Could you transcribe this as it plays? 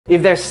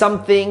If there's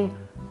something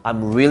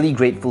I'm really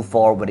grateful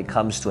for when it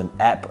comes to an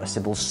app, a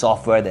simple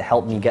software that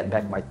helped me get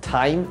back my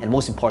time and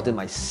most important,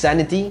 my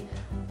sanity,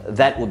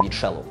 that would be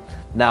Trello.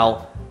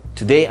 Now,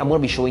 today I'm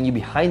going to be showing you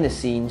behind the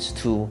scenes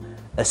to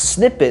a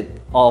snippet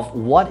of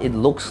what it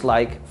looks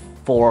like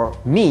for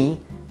me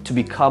to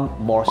become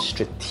more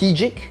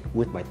strategic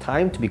with my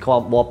time, to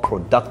become more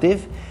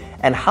productive,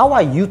 and how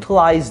I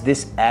utilize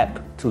this app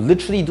to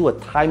literally do a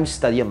time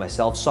study of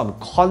myself, so I'm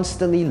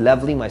constantly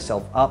leveling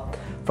myself up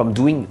from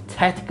doing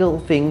tactical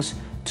things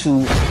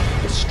to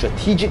the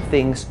strategic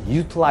things,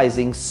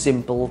 utilizing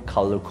simple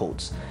color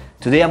codes.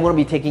 Today I'm going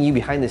to be taking you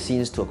behind the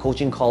scenes to a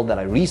coaching call that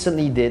I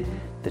recently did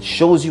that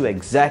shows you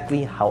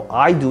exactly how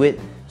I do it,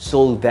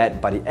 so that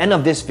by the end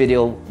of this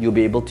video, you'll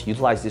be able to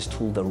utilize this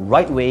tool the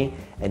right way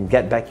and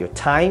get back your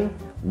time,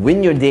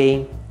 win your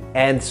day,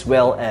 as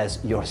well as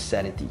your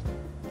sanity.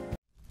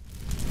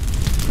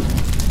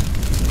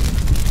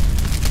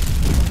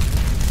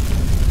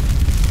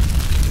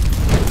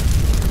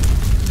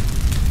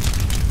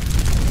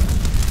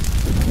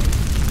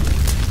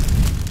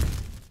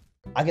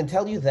 I can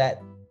tell you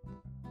that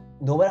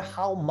no matter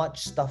how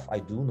much stuff I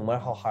do, no matter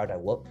how hard I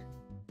work,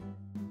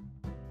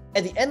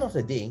 at the end of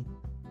the day,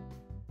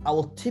 I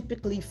will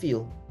typically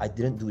feel I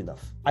didn't do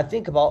enough. I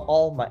think about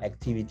all my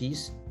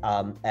activities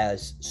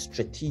as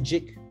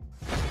strategic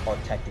or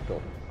tactical.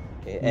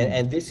 Okay?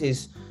 And this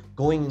is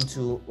going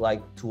into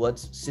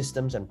towards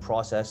systems and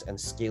process and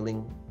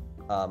scaling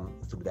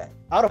through that.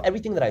 Out of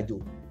everything that I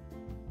do,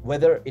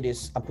 whether it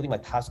is I'm putting my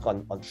task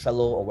on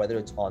Trello or whether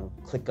it's on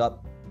ClickUp,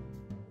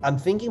 I'm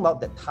thinking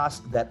about the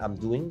task that I'm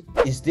doing.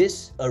 Is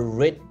this a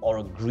red or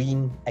a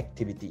green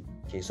activity?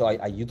 Okay, so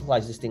I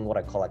utilize this thing, what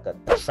I call like a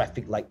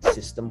traffic light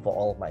system for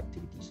all of my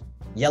activities.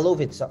 Yellow if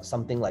it's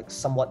something like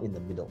somewhat in the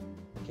middle,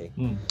 okay?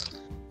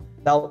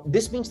 Now,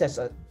 this means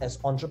that as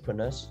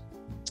entrepreneurs,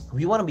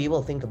 we want to be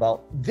able to think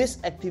about this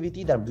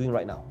activity that I'm doing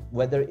right now,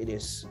 whether it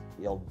is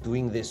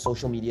doing this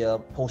social media,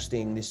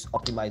 posting, this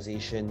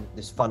optimization,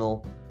 this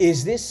funnel.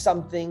 Is this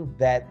something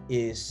that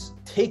is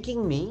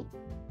taking me,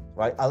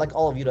 right? I like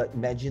all of you to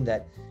imagine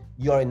that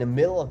you're in the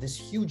middle of this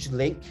huge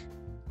lake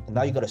and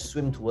now you got to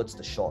swim towards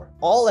the shore.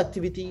 All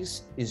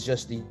activities is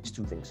just these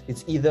two things.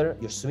 It's either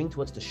you're swimming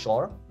towards the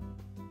shore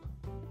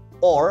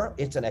or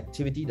it's an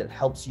activity that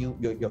helps you,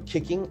 you're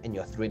kicking and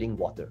you're threading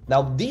water.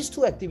 Now, these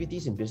two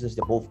activities in business,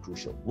 they're both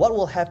crucial. What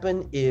will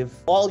happen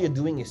if all you're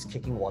doing is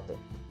kicking water?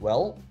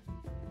 Well,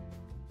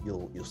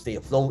 you'll stay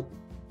afloat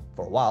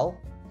for a while,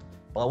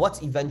 but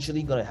what's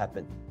eventually going to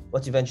happen?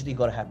 What's eventually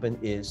going to happen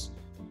is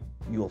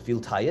you will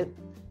feel tired.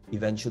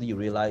 Eventually you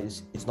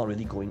realize it's not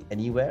really going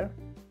anywhere.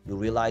 You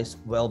realize,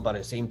 well, but at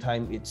the same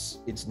time, it's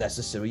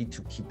necessary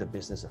to keep the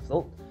business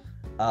afloat.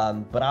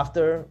 But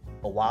after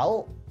a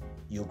while,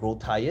 you'll grow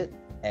tired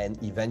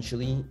and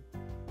eventually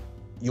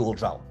you will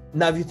drown.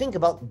 Now, if you think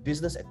about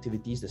business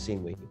activities the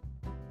same way,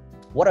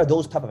 what are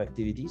those type of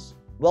activities?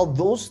 Well,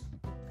 those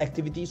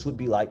activities would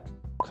be like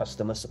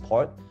customer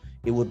support.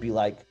 It would be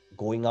like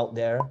going out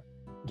there,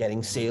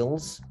 getting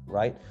sales,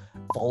 right?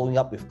 Following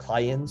up with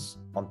clients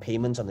on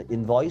payments on the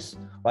invoice,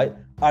 right?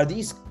 Are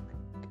these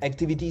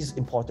activities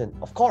important?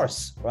 Of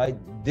course, right?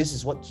 This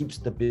is what keeps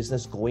the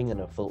business going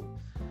and afloat.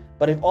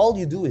 But if all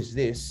you do is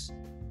this,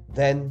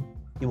 then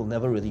it will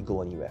never really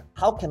go anywhere.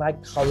 How can I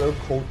color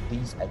code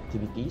these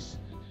activities?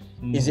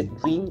 Is it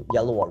green,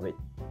 yellow, or red?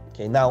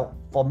 Okay, now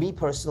for me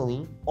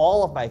personally,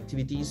 all of my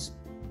activities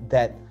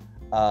that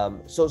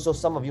so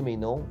some of you may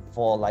know,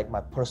 for like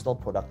my personal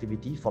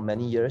productivity, for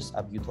many years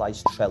I've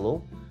utilized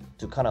Trello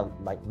to kind of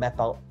like map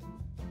out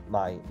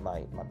my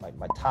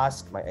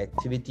task, my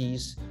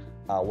activities,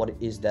 what it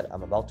is that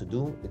I'm about to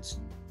do. It's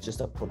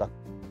just a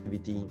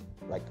productivity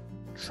like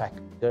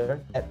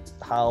tracker. That's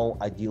how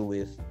I deal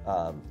with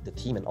the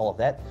team and all of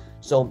that.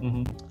 So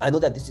I know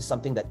that this is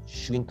something that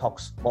Shuin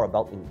talks more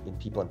about in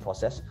people and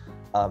process.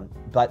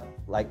 But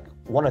like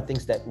one of the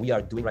things that we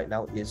are doing right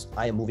now is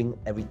I am moving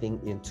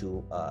everything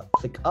into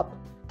ClickUp.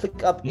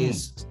 ClickUp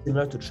is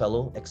similar to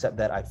Trello, except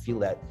that I feel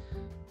that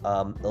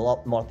a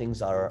lot more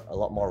things are a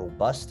lot more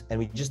robust, and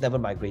we just never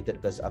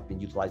migrated because I've been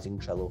utilizing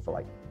Trello for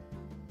like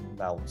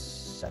now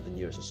 7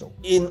 years or so.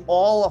 In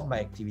all of my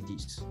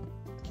activities,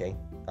 okay,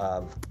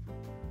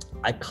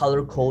 I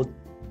color code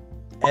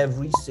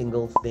every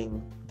single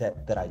thing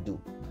that I do.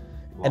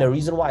 Wow. And the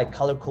reason why I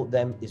color code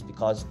them is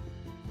because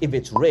if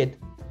it's red,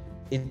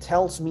 it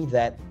tells me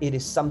that it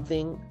is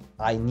something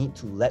I need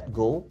to let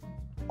go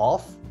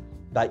of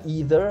by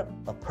either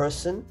a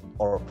person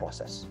or a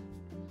process.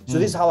 So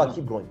this is how I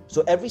keep growing.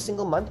 So every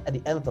single month, at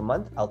the end of the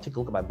month, I'll take a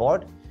look at my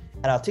board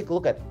and I'll take a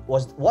look at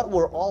what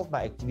were all of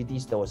my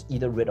activities that was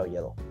either red or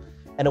yellow.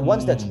 And the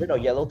ones that's red or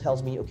yellow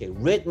tells me, okay,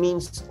 red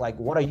means like,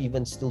 what are you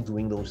even still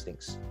doing those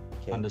things?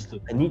 Okay.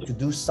 Understood. I need to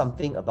do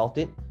something about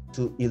it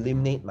to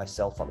eliminate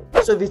myself from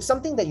it. So if it's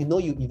something that you know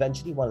you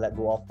eventually want to let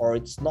go of, or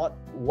it's not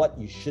what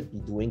you should be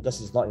doing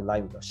because it's not in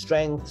line with your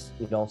strengths,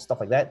 stuff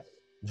like that,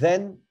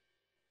 then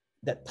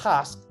that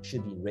task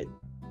should be red.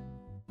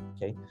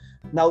 Okay.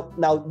 Now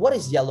what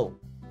is yellow?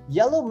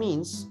 Yellow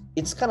means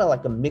it's kind of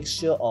like a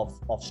mixture of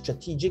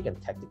strategic and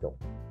tactical.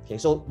 Okay,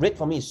 so red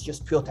for me is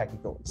just pure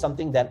technical. It's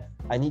something that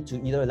I need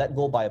to either let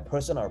go by a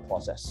person or a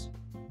process.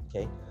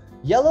 Okay,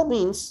 yellow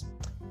means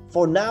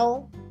for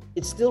now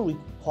it still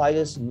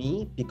requires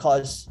me,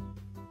 because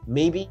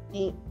maybe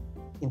in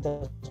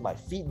terms of my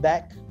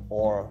feedback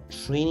or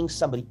training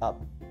somebody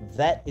up,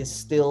 that is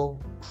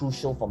still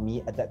crucial for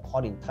me at that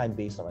point in time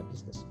based on my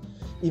business.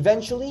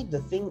 Eventually, the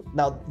thing,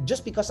 now,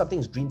 just because something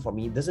is green for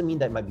me doesn't mean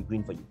that it might be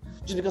green for you.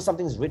 Just because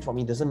something is red for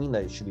me doesn't mean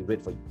that it should be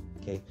red for you,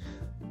 okay?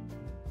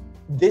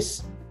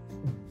 This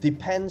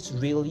depends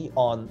really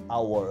on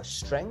our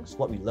strengths,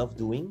 what we love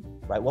doing,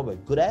 right? What we're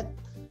good at,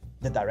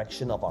 the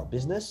direction of our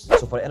business.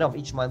 So for the end of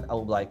each month, I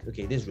will be like,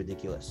 okay, this is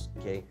ridiculous,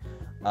 okay?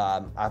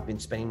 I've been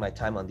spending my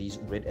time on these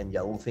red and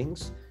yellow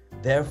things.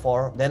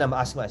 Therefore, then I'm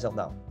asking myself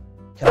now,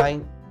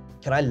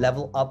 can I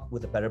level up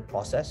with a better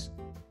process,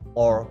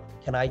 or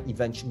can I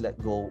eventually let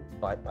go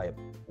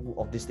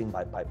of this thing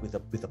with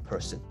a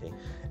person? Okay,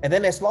 and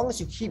then as long as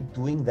you keep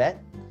doing that,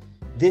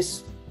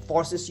 this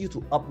forces you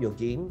to up your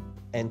game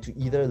and to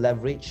either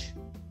leverage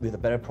with a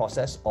better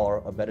process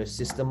or a better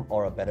system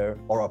or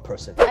a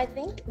person. I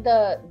think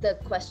the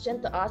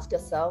question to ask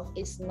yourself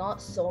is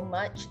not so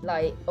much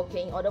like,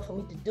 okay, in order for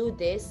me to do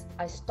this,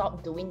 I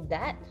stop doing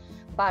that,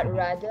 but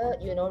rather,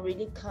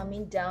 really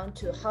coming down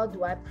to how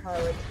do I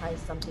prioritize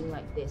something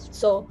like this.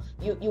 So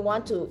you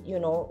want to,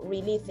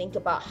 really think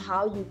about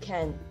how you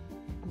can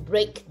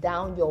break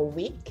down your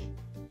week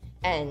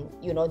and,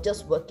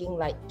 just working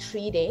like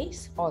 3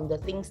 days on the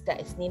things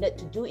that is needed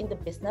to do in the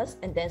business,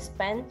 and then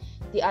spend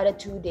the other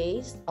 2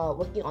 days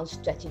working on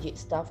strategic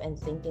stuff and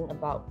thinking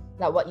about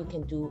like what you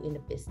can do in the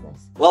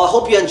business. Well, I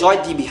hope you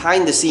enjoyed the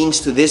behind the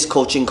scenes to this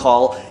coaching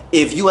call.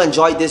 If you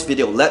enjoyed this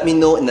video, let me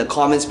know in the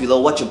comments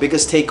below what your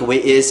biggest takeaway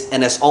is.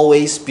 And as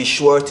always, be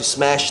sure to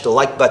smash the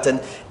like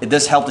button. It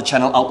does help the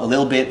channel out a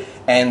little bit.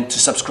 And to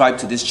subscribe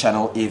to this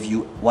channel if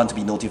you want to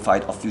be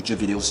notified of future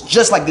videos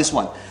just like this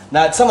one.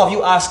 Now, some of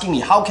you asking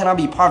me, how can I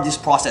be part of this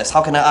process?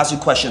 How can I ask you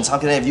questions? How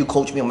can I have you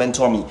coach me or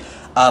mentor me?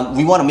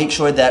 We want to make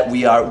sure that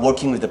we are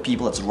working with the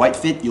people that's the right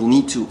fit. You'll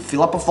need to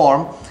fill up a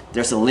form.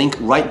 There's a link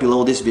right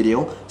below this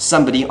video.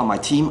 Somebody on my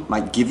team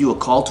might give you a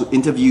call to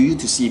interview you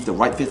to see if they're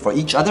right fit for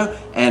each other.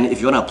 And if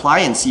you want to apply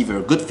and see if you're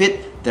a good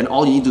fit, then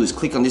all you need to do is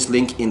click on this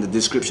link in the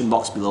description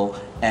box below,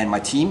 and my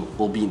team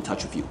will be in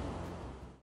touch with you.